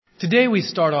Today we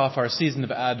start off our season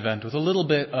of Advent with a little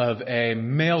bit of a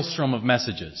maelstrom of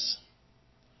messages.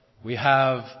 We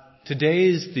have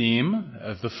today's theme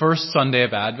of the first Sunday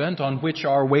of Advent on which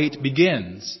our wait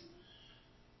begins.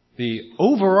 The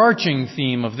overarching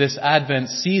theme of this Advent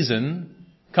season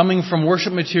coming from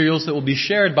worship materials that will be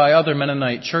shared by other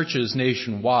Mennonite churches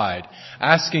nationwide,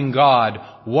 asking God,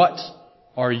 what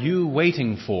are you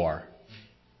waiting for?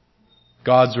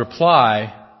 God's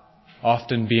reply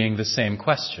often being the same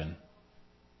question.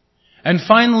 And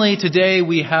finally, today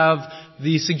we have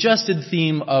the suggested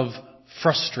theme of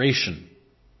frustration,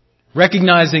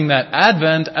 recognizing that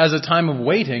Advent as a time of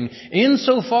waiting,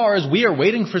 insofar as we are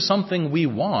waiting for something we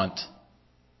want,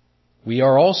 we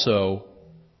are also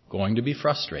going to be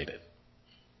frustrated.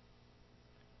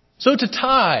 So to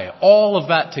tie all of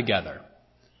that together,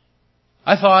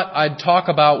 I thought I'd talk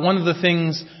about one of the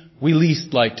things we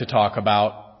least like to talk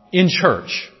about in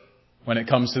church when it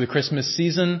comes to the Christmas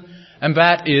season, and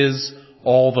that is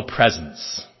all the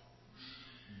presents.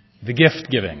 The gift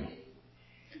giving.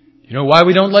 You know why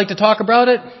we don't like to talk about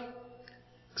it?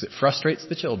 Because it frustrates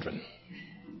the children.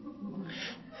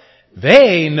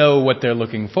 They know what they're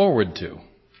looking forward to.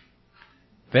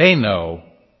 They know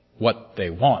what they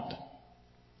want.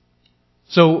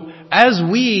 So as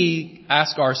we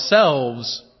ask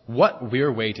ourselves what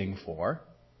we're waiting for,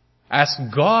 ask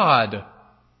God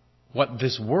what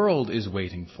this world is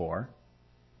waiting for,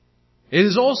 it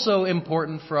is also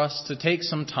important for us to take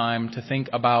some time to think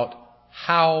about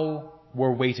how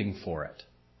we're waiting for it.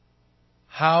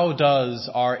 How does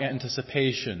our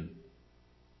anticipation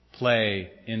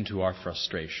play into our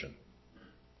frustration?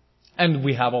 And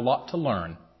we have a lot to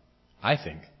learn, I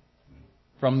think,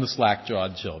 from the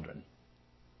slack-jawed children.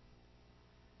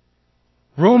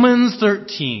 Romans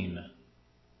 13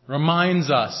 reminds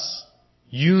us,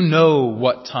 you know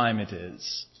what time it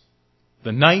is.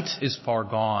 The night is far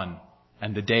gone,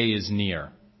 and the day is near.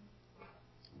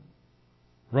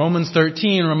 Romans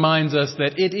 13 reminds us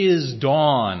that it is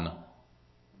dawn,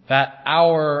 that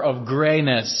hour of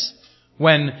grayness,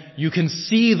 when you can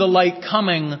see the light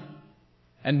coming,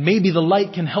 and maybe the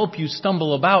light can help you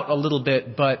stumble about a little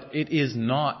bit, but it is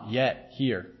not yet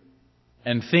here.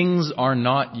 And things are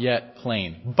not yet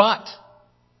plain. But,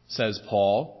 says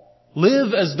Paul,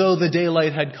 live as though the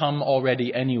daylight had come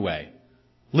already anyway.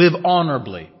 Live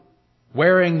honorably,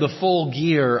 wearing the full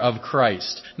gear of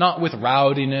Christ, not with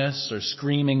rowdiness or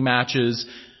screaming matches,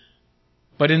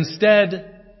 but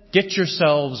instead get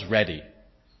yourselves ready.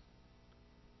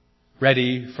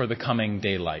 Ready for the coming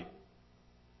daylight.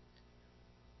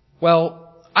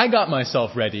 Well, I got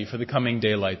myself ready for the coming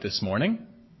daylight this morning.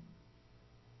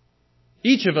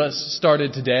 Each of us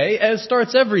started today, as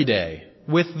starts every day,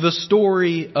 with the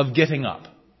story of getting up.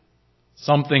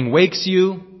 Something wakes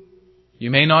you.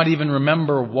 You may not even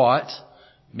remember what.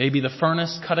 Maybe the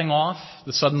furnace cutting off,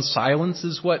 the sudden silence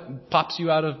is what pops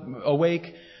you out of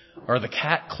awake, or the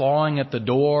cat clawing at the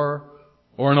door,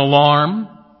 or an alarm.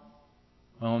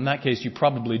 Well, in that case, you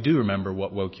probably do remember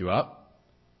what woke you up.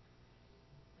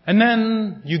 And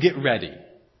then you get ready.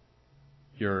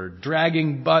 You're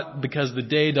dragging butt because the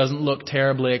day doesn't look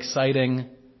terribly exciting.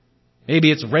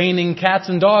 Maybe it's raining cats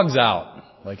and dogs out,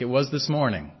 like it was this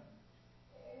morning.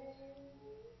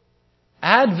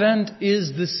 Advent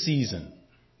is the season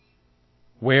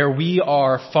where we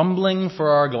are fumbling for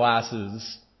our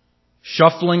glasses,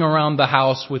 shuffling around the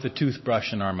house with a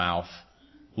toothbrush in our mouth,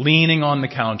 leaning on the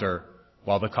counter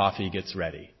while the coffee gets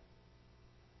ready.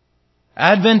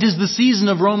 Advent is the season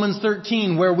of Romans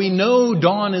 13 where we know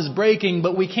dawn is breaking,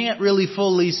 but we can't really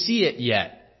fully see it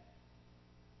yet.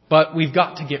 But we've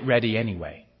got to get ready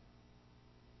anyway.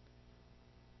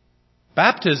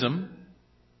 Baptism,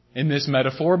 in this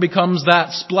metaphor, becomes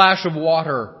that splash of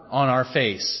water on our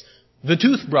face, the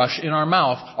toothbrush in our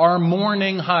mouth, our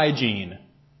morning hygiene,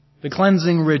 the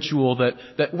cleansing ritual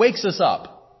that wakes us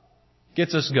up,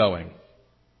 gets us going.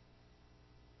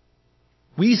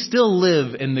 We still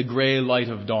live in the gray light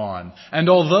of dawn, and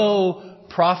although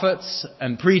prophets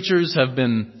and preachers have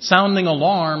been sounding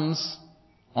alarms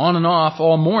on and off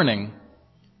all morning,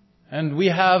 and we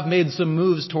have made some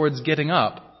moves towards getting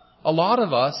up, a lot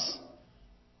of us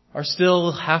are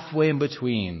still halfway in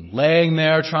between, laying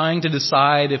there trying to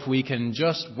decide if we can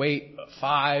just wait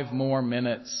 5 more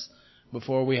minutes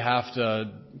before we have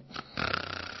to...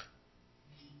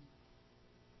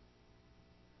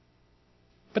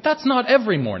 But that's not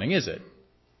every morning, is it?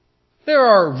 There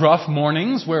are rough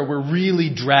mornings where we're really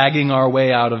dragging our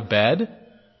way out of bed.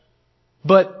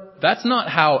 But that's not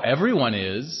how everyone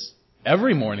is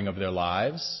every morning of their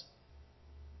lives.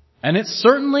 And it's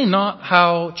certainly not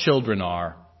how children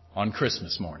are on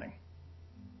Christmas morning.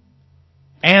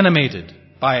 Animated,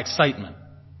 by excitement.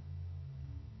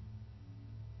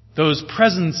 Those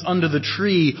presents under the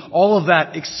tree, all of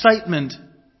that excitement,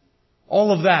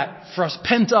 all of that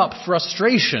pent-up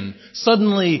frustration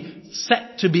suddenly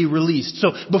set to be released.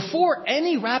 So before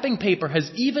any wrapping paper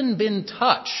has even been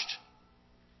touched,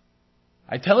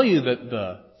 I tell you that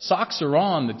the socks are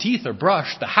on, the teeth are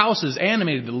brushed, the house is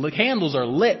animated, the candles are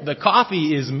lit, the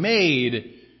coffee is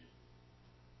made.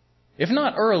 If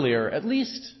not earlier, at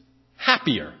least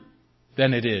happier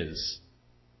than it is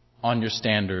on your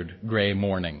standard gray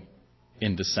morning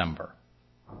in December.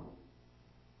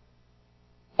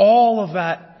 All of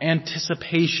that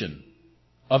anticipation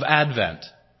of Advent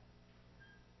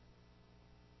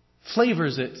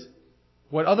flavors it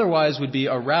what otherwise would be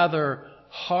a rather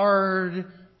hard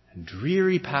and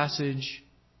dreary passage,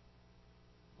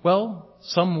 well,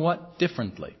 somewhat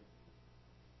differently.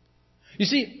 You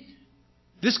see,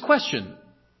 this question,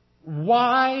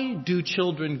 why do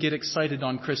children get excited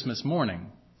on Christmas morning,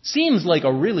 seems like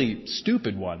a really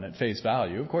stupid one at face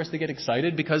value. Of course, they get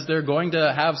excited because they're going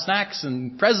to have snacks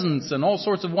and presents and all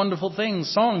sorts of wonderful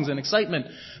things, songs and excitement.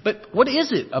 But what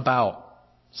is it about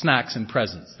snacks and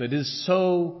presents that is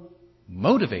so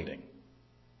motivating?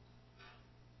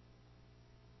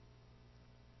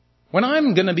 When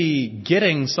I'm going to be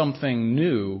getting something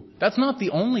new, that's not the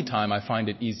only time I find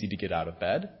it easy to get out of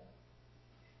bed.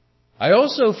 I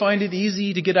also find it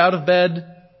easy to get out of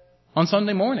bed on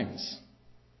Sunday mornings.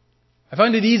 I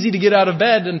find it easy to get out of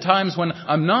bed in times when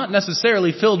I'm not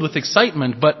necessarily filled with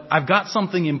excitement, but I've got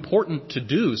something important to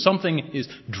do. Something is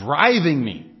driving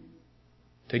me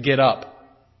to get up,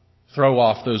 throw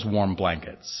off those warm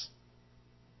blankets.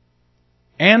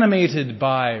 Animated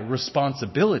by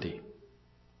responsibility.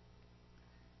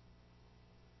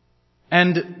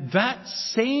 And that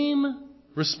same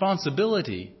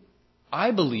responsibility,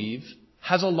 I believe,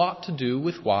 has a lot to do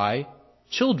with why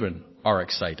children are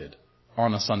excited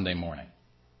on a Sunday morning.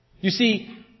 You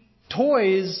see,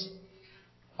 toys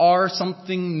are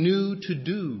something new to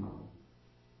do.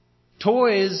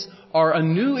 Toys are a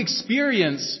new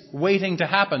experience waiting to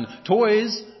happen.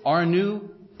 Toys are a new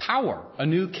power, a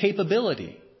new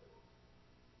capability.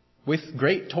 With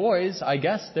great toys, I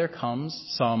guess there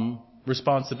comes some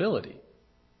responsibility.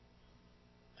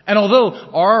 And although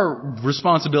our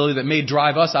responsibility that may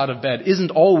drive us out of bed isn't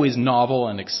always novel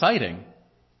and exciting,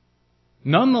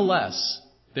 nonetheless,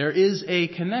 there is a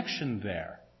connection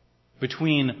there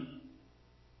between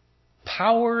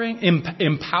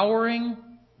empowering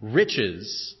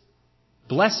riches,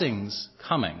 blessings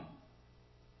coming,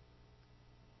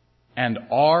 and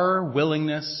our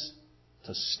willingness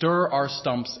to stir our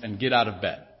stumps and get out of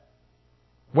bed.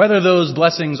 Whether those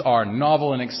blessings are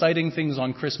novel and exciting things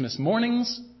on Christmas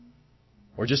mornings,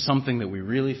 or just something that we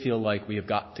really feel like we have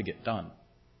got to get done.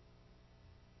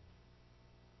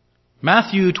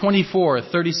 Matthew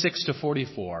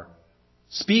 24:36-44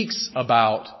 speaks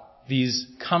about these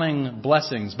coming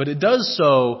blessings, but it does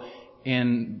so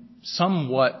in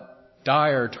somewhat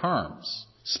dire terms,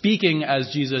 speaking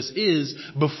as Jesus is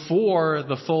before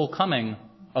the full coming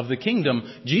of the kingdom.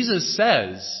 Jesus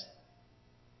says,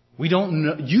 "We don't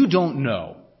know, you don't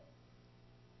know,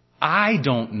 I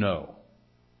don't know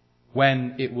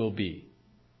when it will be."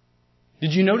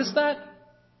 Did you notice that?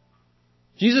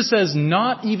 Jesus says,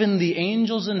 not even the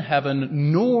angels in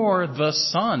heaven nor the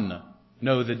Son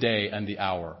know the day and the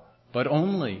hour, but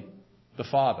only the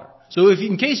Father. So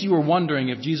in case you were wondering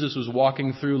if Jesus was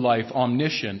walking through life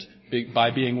omniscient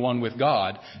by being one with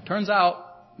God, turns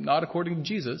out, not according to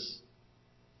Jesus.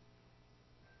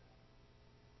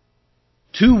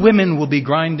 2 women will be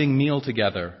grinding meal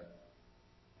together,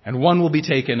 and one will be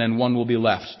taken and one will be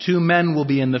left. 2 men will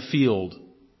be in the field,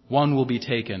 one will be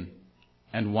taken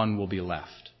and one will be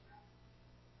left.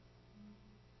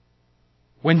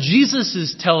 When Jesus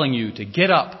is telling you to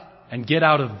get up and get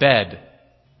out of bed,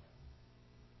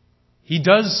 He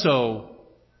does so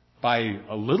by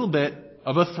a little bit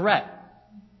of a threat.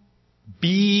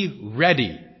 Be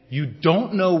ready. You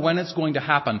don't know when it's going to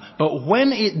happen, but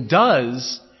when it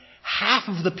does, half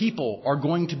of the people are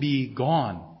going to be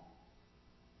gone.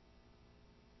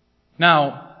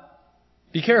 Now,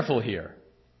 be careful here.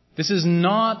 This is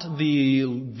not the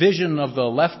vision of the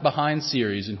Left Behind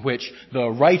series in which the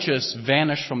righteous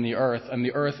vanish from the earth and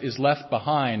the earth is left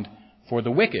behind for the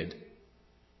wicked.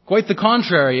 Quite the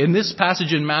contrary, in this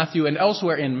passage in Matthew and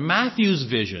elsewhere in Matthew's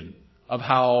vision of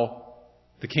how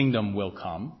the kingdom will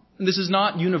come, and this is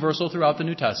not universal throughout the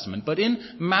New Testament, but in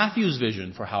Matthew's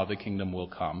vision for how the kingdom will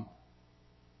come,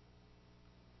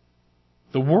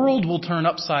 the world will turn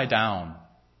upside down,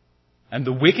 and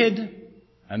the wicked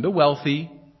and the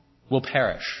wealthy will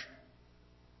perish,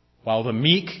 while the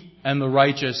meek and the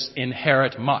righteous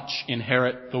inherit much,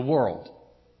 inherit the world.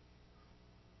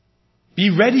 Be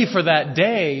ready for that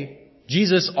day,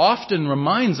 Jesus often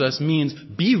reminds us, means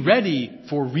be ready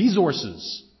for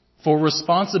resources, for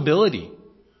responsibility,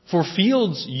 for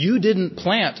fields you didn't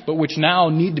plant but which now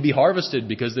need to be harvested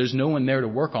because there's no one there to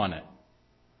work on it,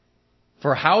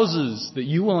 for houses that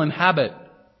you will inhabit,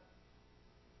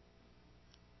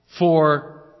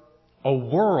 for a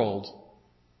world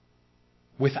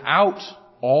without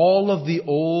all of the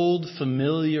old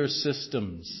familiar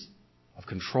systems of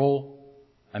control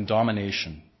and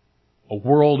domination. A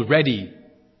world ready,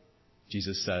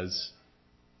 Jesus says,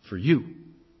 for you.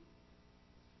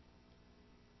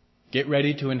 Get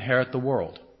ready to inherit the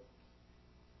world.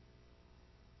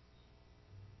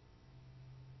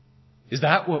 Is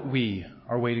that what we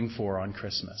are waiting for on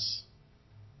Christmas?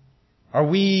 Are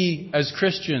we, as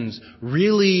Christians,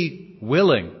 really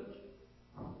willing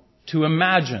to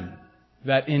imagine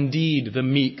that indeed the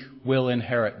meek will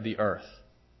inherit the earth?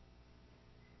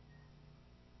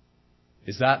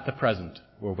 Is that the present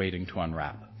we're waiting to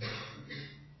unwrap?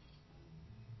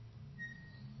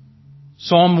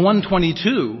 Psalm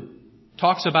 122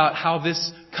 talks about how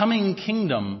this coming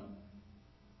kingdom,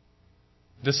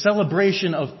 the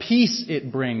celebration of peace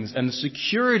it brings and the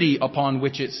security upon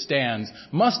which it stands,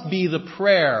 must be the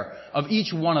prayer of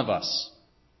each one of us.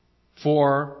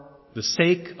 For the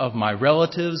sake of my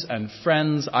relatives and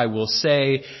friends, I will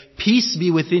say, peace be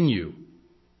within you.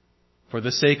 For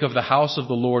the sake of the house of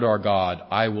the Lord our God,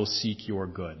 I will seek your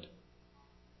good.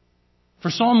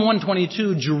 For Psalm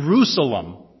 122,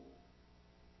 Jerusalem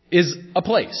is a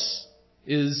place,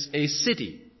 is a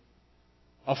city,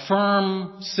 a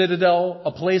firm citadel,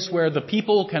 a place where the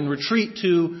people can retreat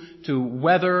to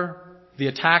weather the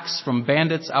attacks from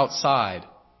bandits outside.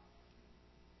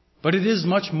 But it is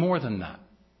much more than that.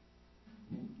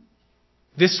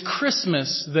 This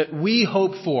Christmas that we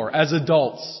hope for as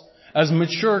adults, as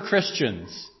mature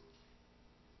Christians,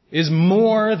 is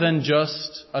more than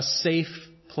just a safe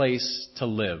place to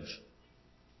live,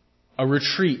 a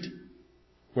retreat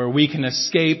where we can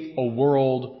escape a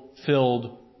world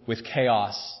filled with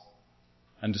chaos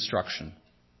and destruction.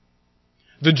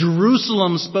 The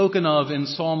Jerusalem spoken of in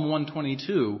Psalm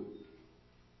 122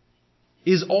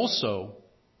 is also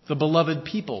the beloved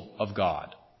people of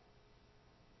God,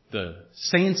 the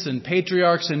saints and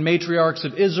patriarchs and matriarchs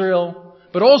of Israel,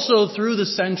 but also through the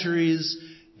centuries,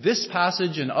 this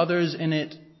passage and others in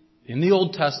it, in the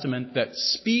Old Testament, that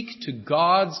speak to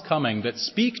God's coming, that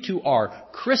speak to our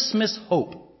Christmas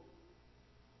hope,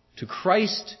 to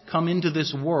Christ come into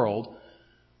this world,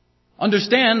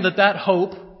 understand that that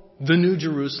hope, the New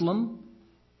Jerusalem,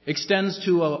 extends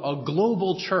to a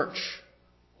global church,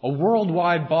 a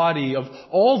worldwide body of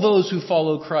all those who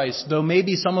follow Christ, though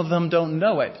maybe some of them don't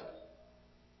know it,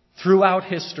 throughout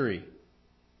history,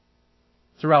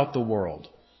 throughout the world.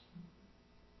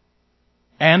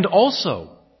 And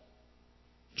also,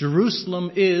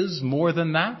 Jerusalem is more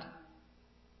than that.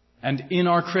 And in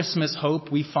our Christmas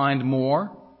hope, we find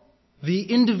more the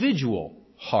individual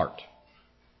heart,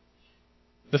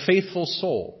 the faithful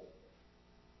soul,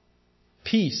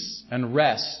 peace and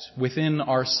rest within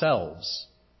ourselves.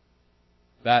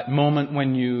 That moment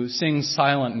when you sing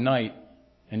Silent Night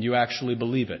and you actually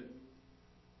believe it.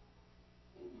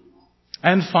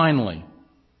 And finally,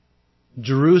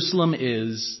 Jerusalem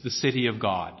is the city of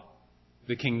God,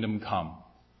 the kingdom come.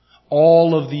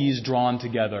 All of these drawn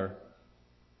together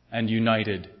and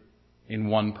united in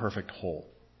one perfect whole.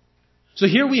 So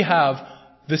here we have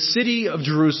the city of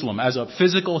Jerusalem as a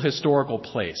physical, historical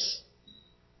place.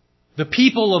 The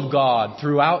people of God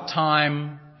throughout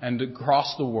time and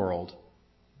across the world.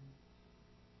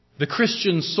 The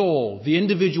Christian soul, the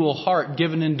individual heart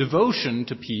given in devotion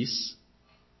to peace.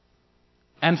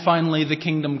 And finally, the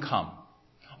kingdom come.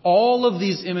 All of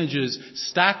these images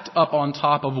stacked up on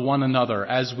top of one another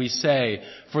as we say,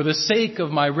 for the sake of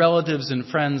my relatives and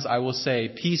friends, I will say,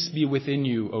 peace be within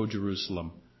you, O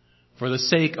Jerusalem. For the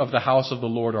sake of the house of the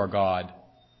Lord our God,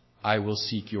 I will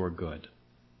seek your good.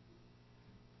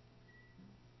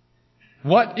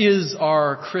 What is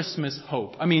our Christmas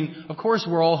hope? I mean, of course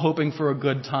we're all hoping for a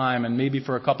good time and maybe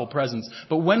for a couple presents.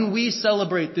 But when we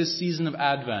celebrate this season of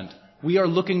Advent, we are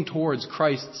looking towards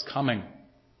Christ's coming.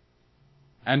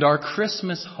 And our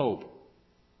Christmas hope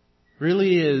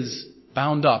really is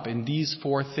bound up in these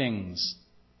four things.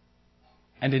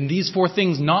 And in these four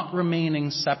things not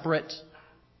remaining separate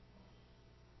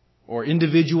or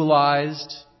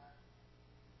individualized,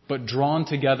 but drawn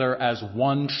together as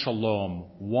one shalom,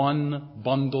 one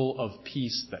bundle of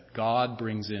peace that God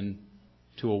brings in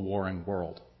to a warring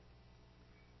world.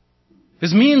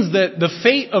 This means that the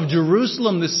fate of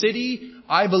Jerusalem, the city,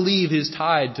 I believe, is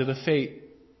tied to the fate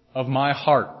of my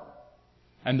heart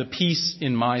and the peace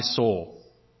in my soul.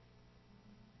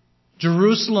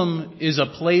 Jerusalem is a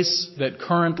place that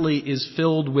currently is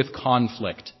filled with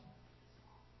conflict.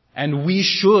 And we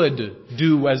should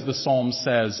do as the Psalm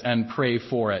says and pray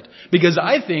for it. Because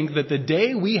I think that the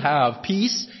day we have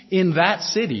peace in that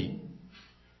city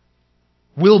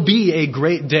will be a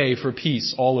great day for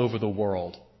peace all over the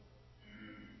world.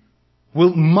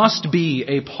 Must be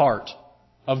a part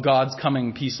of God's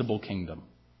coming peaceable kingdom.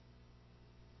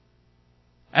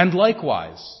 And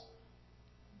likewise,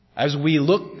 as we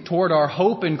look toward our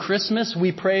hope in Christmas,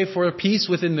 we pray for peace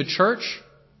within the church,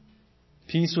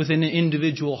 peace within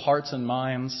individual hearts and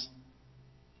minds,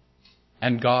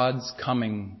 and God's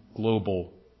coming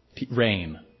global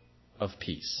reign of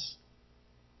peace.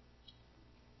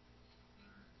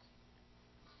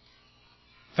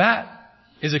 That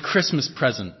is a Christmas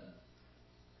present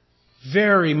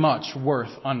very much worth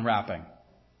unwrapping.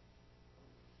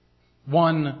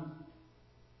 One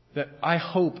that I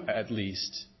hope, at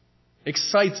least,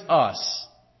 excites us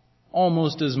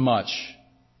almost as much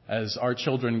as our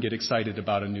children get excited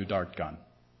about a new dart gun.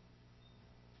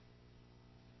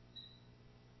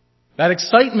 That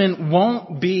excitement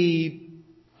won't be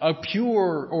a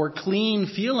pure or clean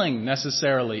feeling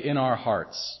necessarily in our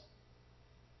hearts.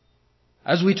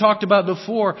 As we talked about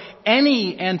before,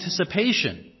 any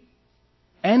anticipation,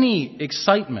 any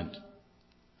excitement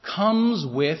comes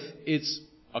with its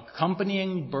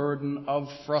accompanying burden of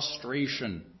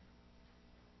frustration.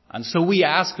 And so we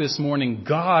ask this morning,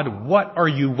 God, what are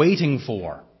you waiting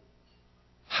for?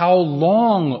 How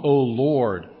long, O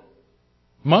Lord,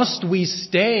 must we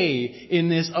stay in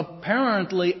this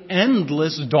apparently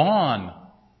endless dawn?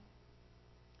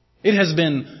 It has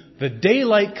been the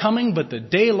daylight coming, but the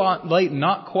daylight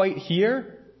not quite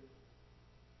here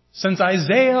since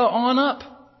Isaiah on up.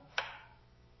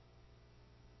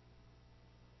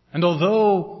 And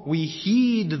although we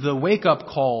heed the wake-up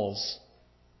calls,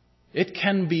 it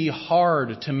can be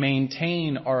hard to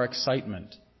maintain our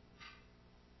excitement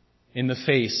in the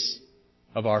face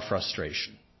of our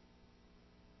frustration.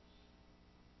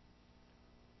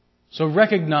 So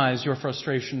recognize your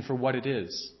frustration for what it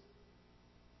is.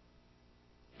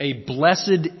 A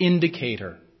blessed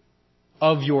indicator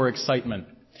of your excitement.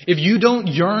 If you don't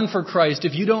yearn for Christ,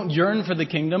 if you don't yearn for the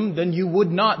kingdom, then you would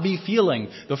not be feeling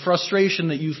the frustration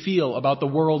that you feel about the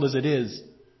world as it is,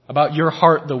 about your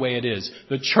heart the way it is,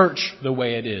 the church the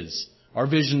way it is, our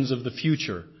visions of the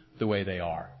future the way they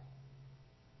are.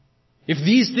 If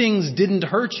these things didn't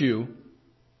hurt you,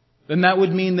 then that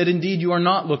would mean that indeed you are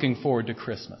not looking forward to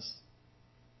Christmas.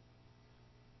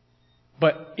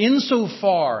 But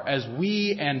insofar as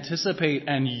we anticipate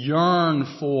and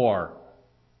yearn for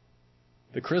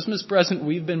the Christmas present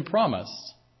we've been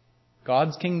promised,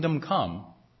 God's kingdom come,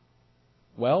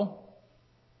 well,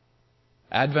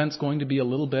 Advent's going to be a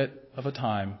little bit of a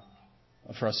time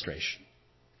of frustration.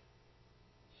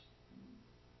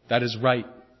 That is right.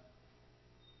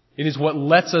 It is what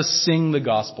lets us sing the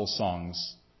gospel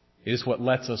songs. It is what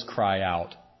lets us cry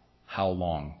out, "How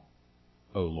long,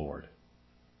 O Lord?"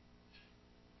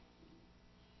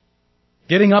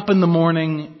 Getting up in the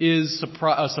morning is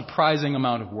a surprising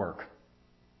amount of work.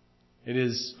 It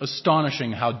is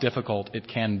astonishing how difficult it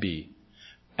can be.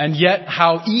 And yet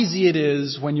how easy it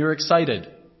is when you're excited.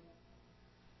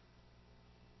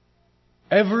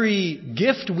 Every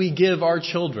gift we give our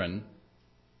children,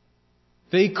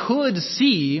 they could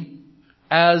see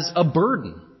as a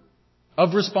burden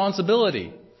of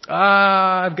responsibility.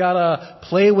 I've got to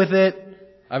play with it.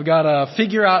 I've got to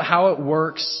figure out how it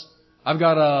works. I've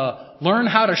got to learn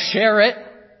how to share it,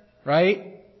 right?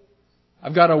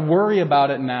 I've got to worry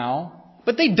about it now.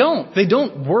 But they don't. They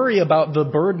don't worry about the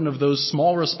burden of those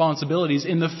small responsibilities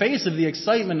in the face of the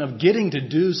excitement of getting to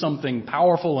do something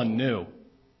powerful and new.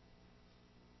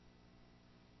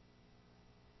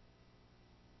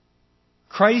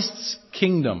 Christ's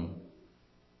kingdom,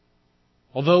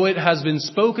 although it has been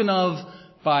spoken of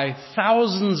by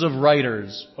thousands of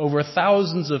writers over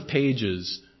thousands of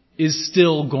pages, is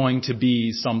still going to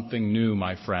be something new,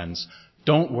 my friends.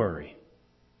 Don't worry.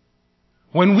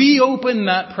 When we open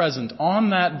that present on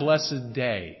that blessed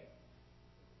day,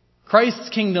 Christ's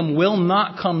kingdom will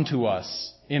not come to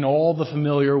us in all the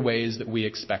familiar ways that we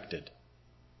expected.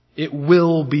 It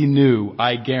will be new,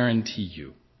 I guarantee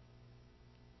you.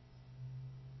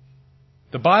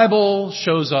 The Bible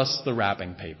shows us the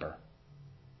wrapping paper.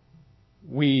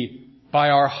 By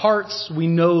our hearts, we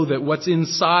know that what's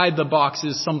inside the box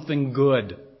is something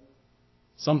good,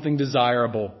 something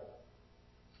desirable,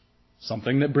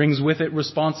 something that brings with it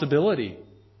responsibility,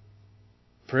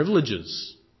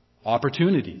 privileges,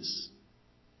 opportunities.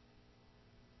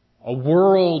 a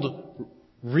world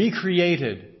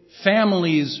recreated,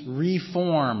 families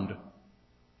reformed,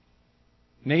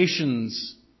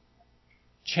 nations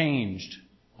changed,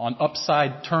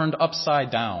 turned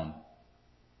upside down.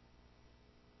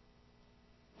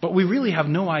 But we really have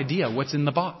no idea what's in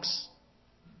the box.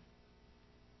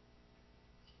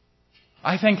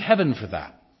 I thank heaven for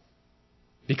that,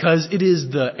 because it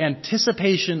is the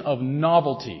anticipation of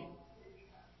novelty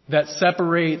that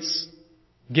separates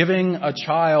giving a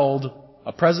child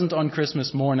a present on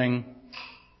Christmas morning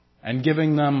and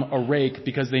giving them a rake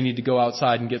because they need to go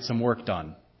outside and get some work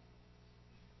done.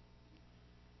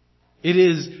 It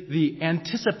is the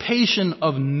anticipation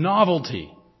of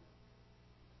novelty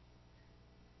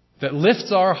that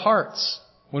lifts our hearts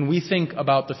when we think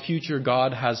about the future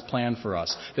God has planned for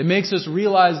us. That makes us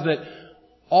realize that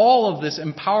all of this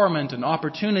empowerment and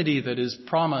opportunity that is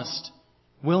promised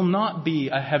will not be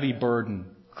a heavy burden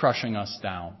crushing us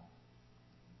down,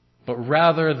 but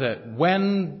rather that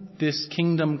when this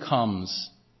kingdom comes,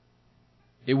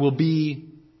 it will be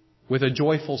with a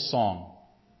joyful song,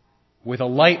 with a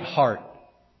light heart,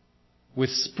 with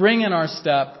spring in our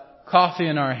step, coffee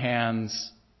in our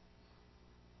hands,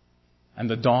 and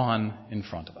the dawn in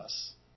front of us.